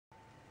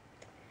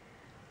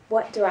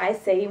What do I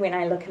see when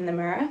I look in the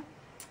mirror?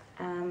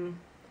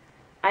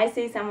 I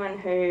see someone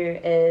who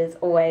is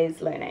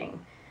always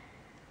learning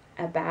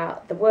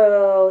about the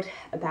world,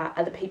 about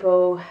other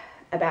people,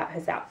 about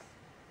herself.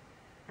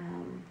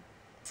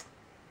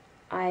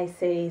 I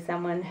see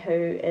someone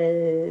who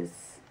is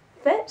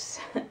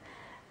fit,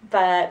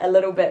 but a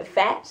little bit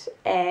fat,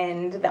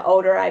 and the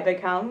older I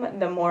become,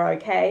 the more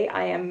okay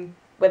I am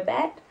with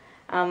that.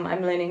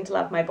 I'm learning to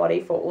love my body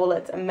for all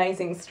its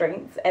amazing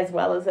strengths as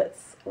well as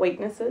its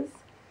weaknesses.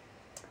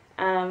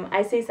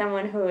 I see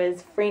someone who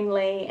is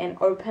friendly and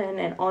open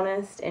and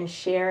honest and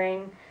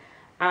sharing,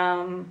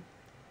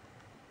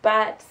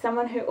 but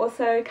someone who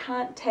also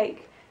can't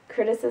take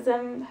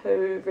criticism,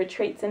 who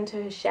retreats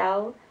into her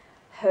shell,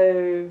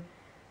 who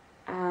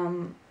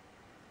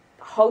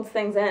holds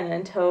things in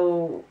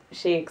until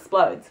she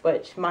explodes,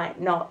 which might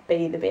not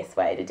be the best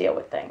way to deal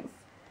with things.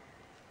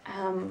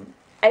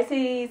 I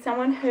see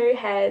someone who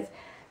has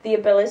the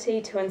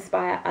ability to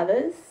inspire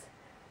others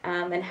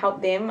and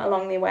help them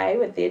along their way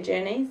with their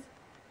journeys,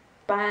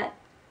 but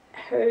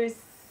who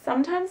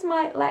sometimes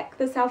might lack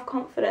the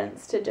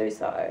self-confidence to do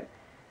so.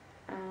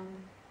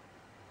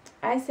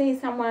 I see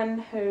someone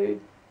who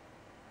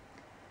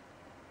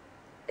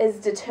is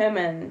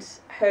determined,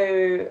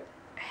 who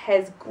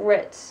has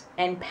grit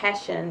and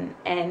passion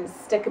and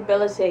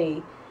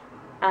stickability.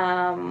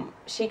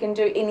 She can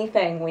do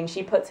anything when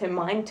she puts her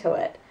mind to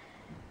it,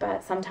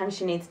 but sometimes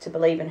she needs to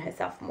believe in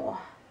herself more.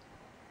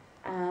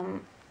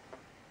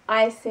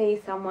 I see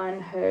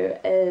someone who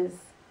is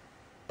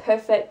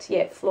perfect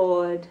yet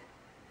flawed,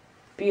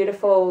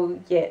 beautiful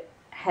yet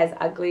has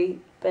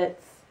ugly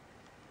bits,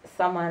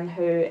 someone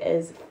who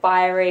is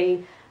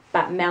fiery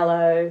but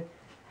mellow,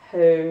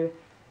 who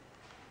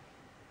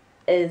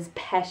is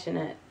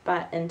passionate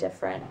but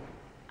indifferent.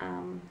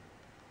 When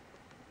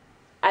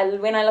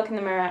I look in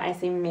the mirror, I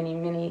see many,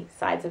 many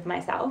sides of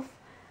myself,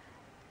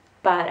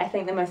 but I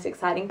think the most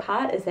exciting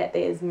part is that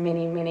there's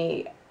many,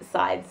 many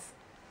sides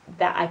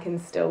that I can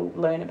still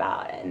learn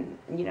about and,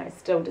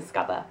 still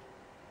discover.